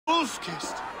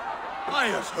Wolf-Kissed. I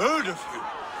have heard of you.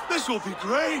 This will be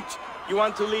great. You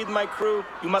want to lead my crew?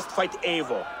 You must fight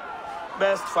Eivor.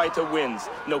 Best fighter wins.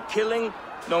 No killing,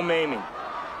 no maiming.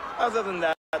 Other than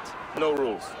that, no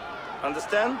rules.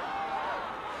 Understand?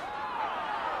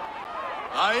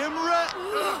 I am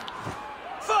ready.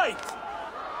 Fight!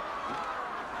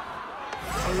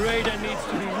 A raider needs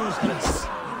to be ruthless.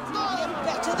 I am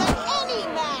better than any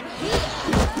man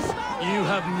here! You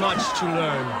have much to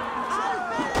learn.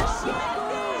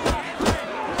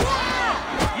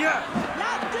 Yeah!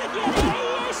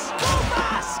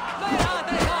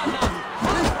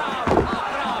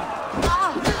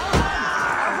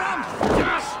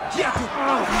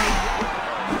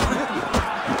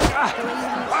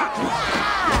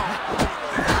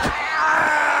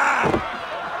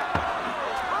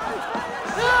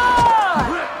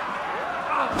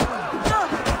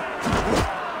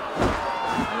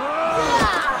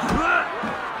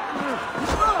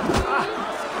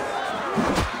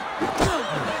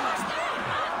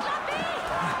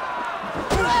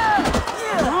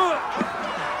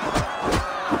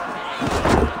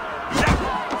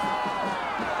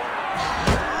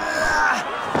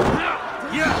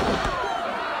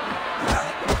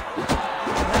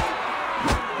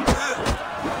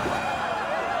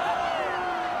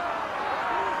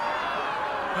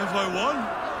 Have I won?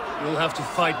 You'll have to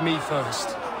fight me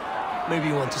first. Maybe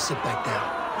you want to sit back down.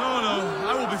 No,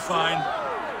 I will be fine.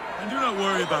 And do not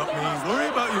worry about me. Worry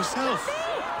about yourself.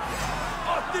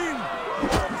 Odin!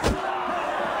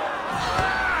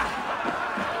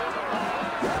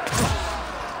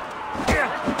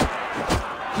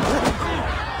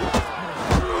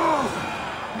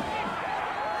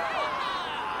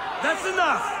 That's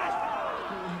enough!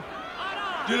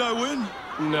 Did I win?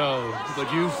 No,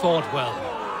 but you fought well.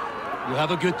 You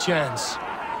have a good chance.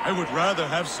 I would rather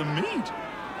have some meat.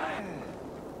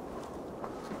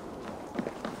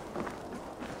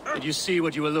 Did you see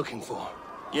what you were looking for?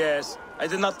 Yes, I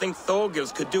did not think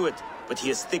Thorgils could do it, but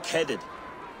he is thick-headed,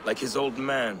 like his old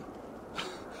man.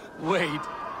 Wait,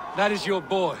 that is your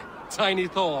boy, Tiny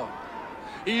Thor.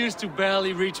 He used to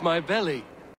barely reach my belly.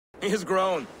 He is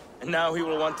grown, and now he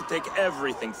will want to take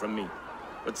everything from me.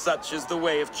 But such is the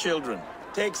way of children.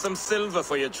 Take some silver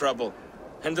for your trouble,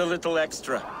 and a little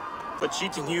extra, for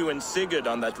cheating you and Sigurd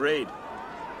on that raid.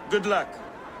 Good luck.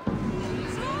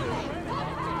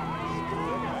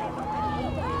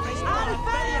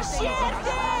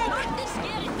 Alfa